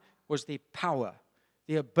 One was their power,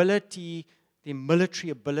 their ability, their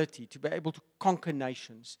military ability to be able to conquer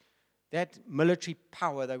nations. That military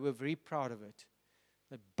power, they were very proud of it.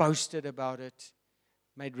 They boasted about it,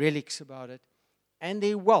 made relics about it. And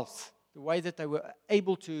their wealth, the way that they were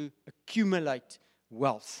able to accumulate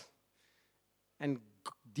wealth. And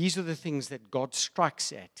these are the things that God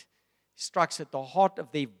strikes at. He strikes at the heart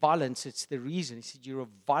of their violence. It's the reason. He said, you're a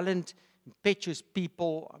violent, impetuous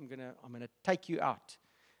people. I'm gonna take you out.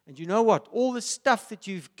 And you know what? All the stuff that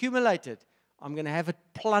you've accumulated, I'm going to have it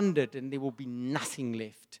plundered, and there will be nothing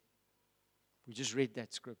left. We just read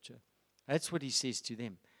that scripture. That's what He says to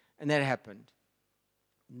them. And that happened.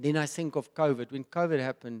 And then I think of COVID. When COVID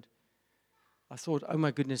happened, I thought, oh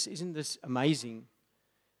my goodness, isn't this amazing?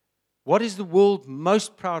 What is the world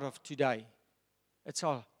most proud of today? It's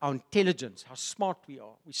our intelligence, how smart we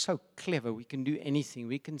are. We're so clever. We can do anything.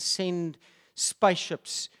 We can send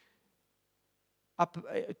spaceships up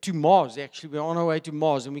to Mars. Actually, we're on our way to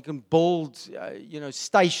Mars, and we can build,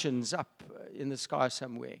 stations up in the sky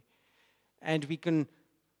somewhere. And we can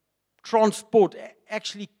transport,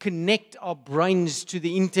 actually connect our brains to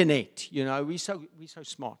the internet. We're so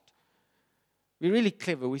smart. We're really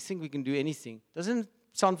clever. We think we can do anything. Doesn't it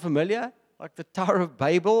sound familiar? Like the Tower of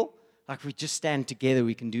Babel? Like we just stand together,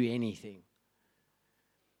 we can do anything.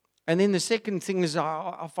 And then the second thing is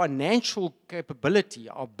our financial capability,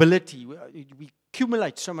 our ability. We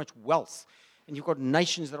accumulate so much wealth. And you've got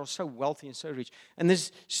nations that are so wealthy and so rich. And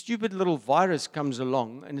this stupid little virus comes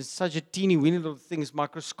along, and it's such a teeny weeny little thing, it's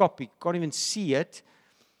microscopic. You can't even see it.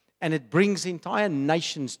 And it brings entire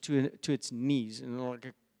nations to its knees in like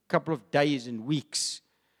a couple of days and weeks.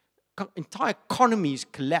 Entire economies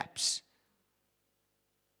collapse.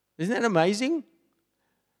 Isn't that amazing?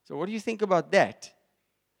 So what do you think about that?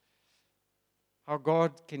 How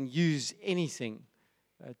God can use anything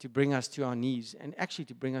to bring us to our knees and actually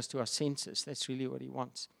to bring us to our senses. That's really what He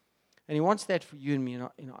wants. And He wants that for you and me in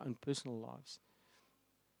our own personal lives.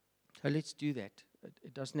 So let's do that.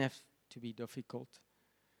 It doesn't have to be difficult.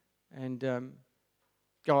 And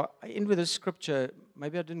I end with a scripture.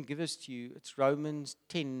 Maybe I didn't give this to you. It's Romans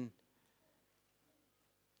 10.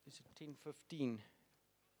 Is it 10:15?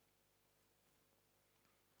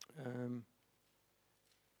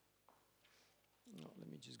 Let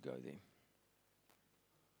me just go there.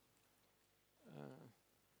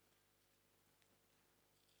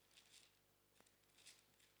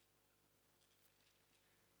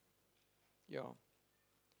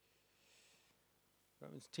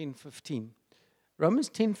 Romans 10:15. Romans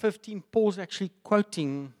 10:15, Paul's actually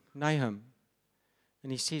quoting Nahum.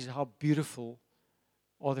 And he says, how beautiful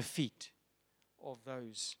are the feet of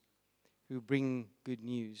those who bring good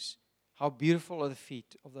news. How beautiful are the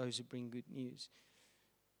feet of those who bring good news.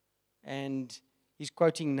 And he's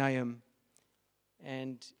quoting Nahum.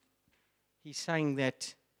 And he's saying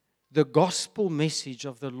that the gospel message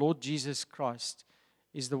of the Lord Jesus Christ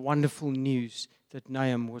is the wonderful news that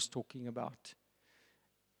Nahum was talking about.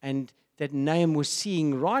 And that Nahum was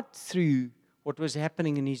seeing right through what was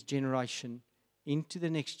happening in his generation into the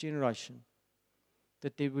next generation.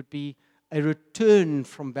 That there would be a return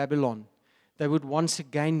from Babylon. They would once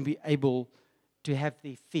again be able to have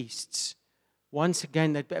their feasts. Once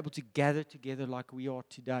again, they'd be able to gather together like we are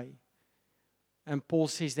today. And Paul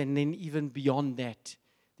says that then even beyond that,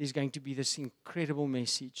 there's going to be this incredible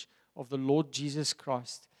message of the Lord Jesus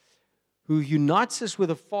Christ, who unites us with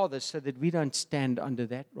the Father so that we don't stand under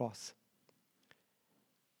that wrath.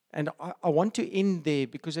 And I want to end there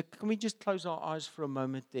because can we just close our eyes for a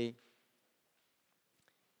moment there?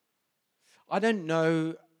 I don't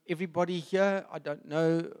know everybody here. I don't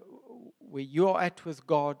know where you're at with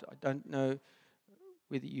God. I don't know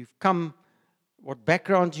whether you've come, what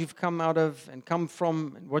background you've come out of and come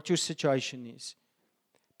from, and what your situation is.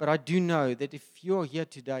 But I do know that if you're here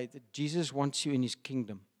today, that Jesus wants you in His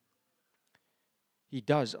kingdom. He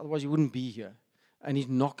does. Otherwise, He wouldn't be here. And He's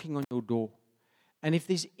knocking on your door. And if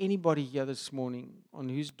there's anybody here this morning on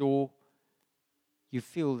whose door you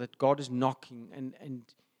feel that God is knocking and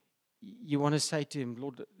you want to say to Him,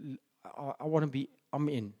 Lord, I'm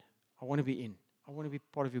in. I want to be in. I want to be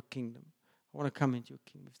part of your kingdom. I want to come into your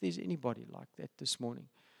kingdom. If there's anybody like that this morning,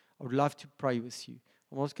 I would love to pray with you.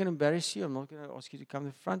 I'm not going to embarrass you. I'm not going to ask you to come to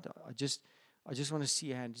the front. I just want to see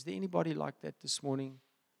your hand. Is there anybody like that this morning?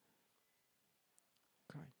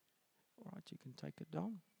 Okay. All right, you can take it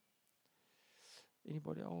down.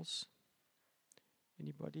 Anybody else?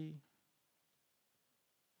 Anybody?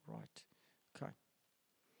 Right. Okay.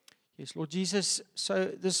 Yes, Lord Jesus.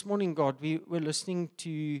 So this morning, God, we're listening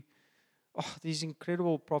to these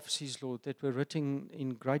incredible prophecies, Lord, that were written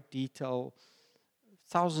in great detail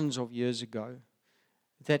thousands of years ago,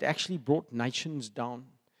 that actually brought nations down,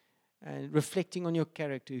 and reflecting on your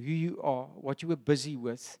character, who you are, what you were busy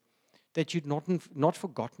with, that you'd not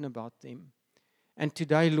forgotten about them. And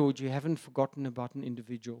today, Lord, you haven't forgotten about an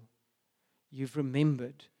individual. You've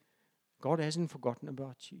remembered. God hasn't forgotten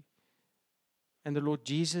about you. And the Lord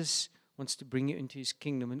Jesus wants to bring you into His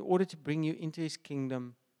kingdom. In order to bring you into His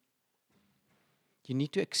kingdom, you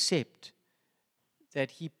need to accept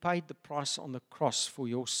that He paid the price on the cross for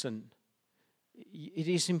your sin. It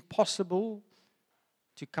is impossible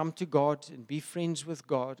to come to God and be friends with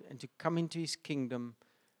God and to come into His kingdom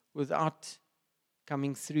without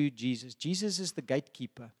coming through Jesus. Jesus is the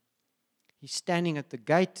gatekeeper. He's standing at the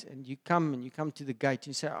gate, and you come to the gate.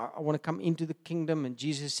 You say, I want to come into the kingdom. And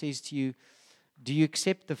Jesus says to you, do you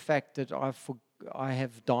accept the fact that I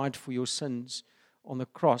have died for your sins on the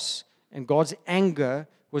cross? And God's anger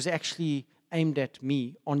was actually aimed at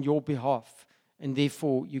me on your behalf. And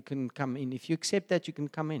therefore, you can come in. If you accept that, you can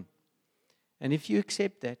come in. And if you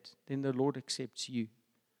accept that, then the Lord accepts you.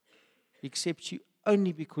 He accepts you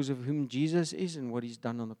only because of whom Jesus is and what He's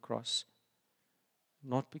done on the cross,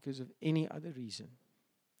 not because of any other reason.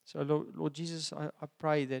 So, Lord Jesus, I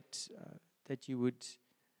pray that you would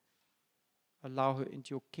allow her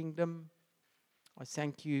into your kingdom. I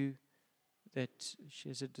thank you that she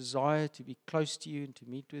has a desire to be close to you and to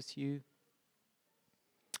meet with you.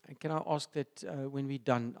 And can I ask that when we're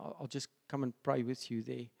done, I'll just come and pray with you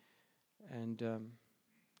there, and then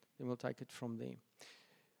we'll take it from there.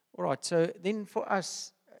 All right, so then for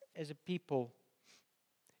us as a people,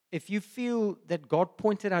 if you feel that God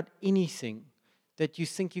pointed out anything that you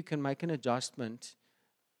think you can make an adjustment,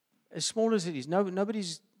 as small as it is, nobody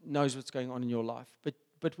knows what's going on in your life,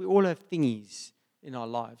 but we all have thingies in our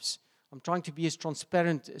lives. I'm trying to be as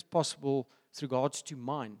transparent as possible with regards to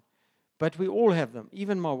mine, but we all have them.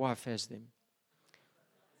 Even my wife has them.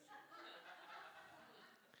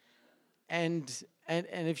 And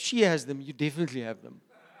if she has them, you definitely have them.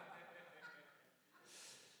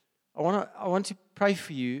 I want to pray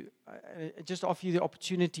for you, just offer you the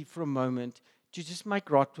opportunity for a moment to just make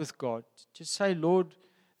right with God. Just say, Lord,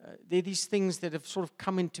 there are these things that have sort of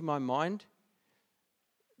come into my mind.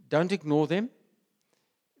 Don't ignore them.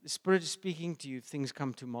 The Spirit is speaking to you if things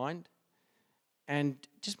come to mind. And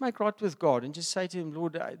just make right with God and just say to Him,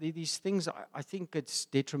 Lord, there are these things, I think it's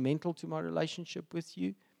detrimental to my relationship with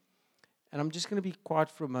you. And I'm just going to be quiet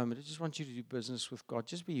for a moment. I just want you to do business with God,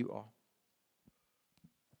 just where you are.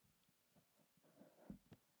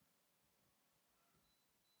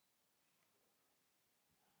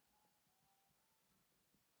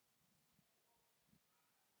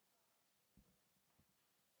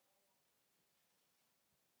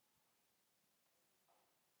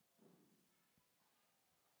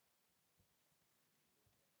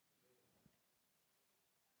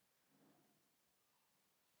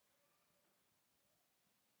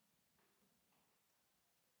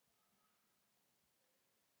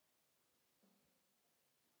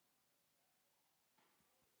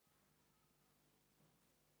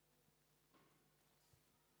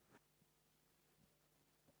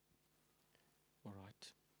 All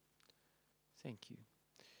right. Thank you.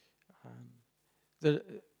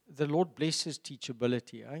 The Lord blesses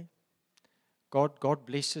teachability, eh? God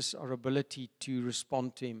blesses our ability to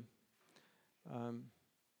respond to Him.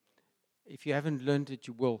 If you haven't learned it,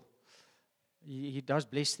 you will. He does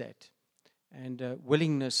bless that. And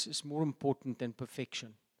willingness is more important than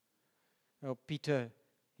perfection. Now, Peter,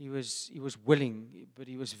 he was willing, but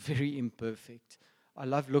he was very imperfect. I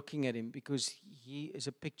love looking at him because he is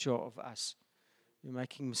a picture of us. We're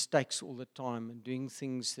making mistakes all the time and doing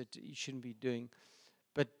things that you shouldn't be doing.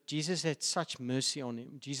 But Jesus had such mercy on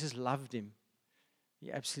him. Jesus loved him.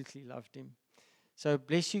 He absolutely loved him. So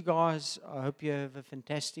bless you guys. I hope you have a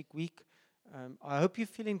fantastic week. I hope you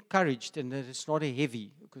feel encouraged and that it's not a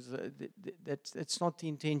heavy, because that's not the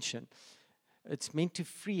intention. It's meant to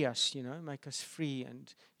free us, make us free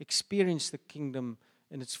and experience the kingdom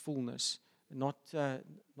in its fullness, not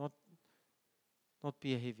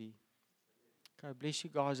be a heavy. Okay, bless you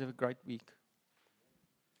guys. Have a great week.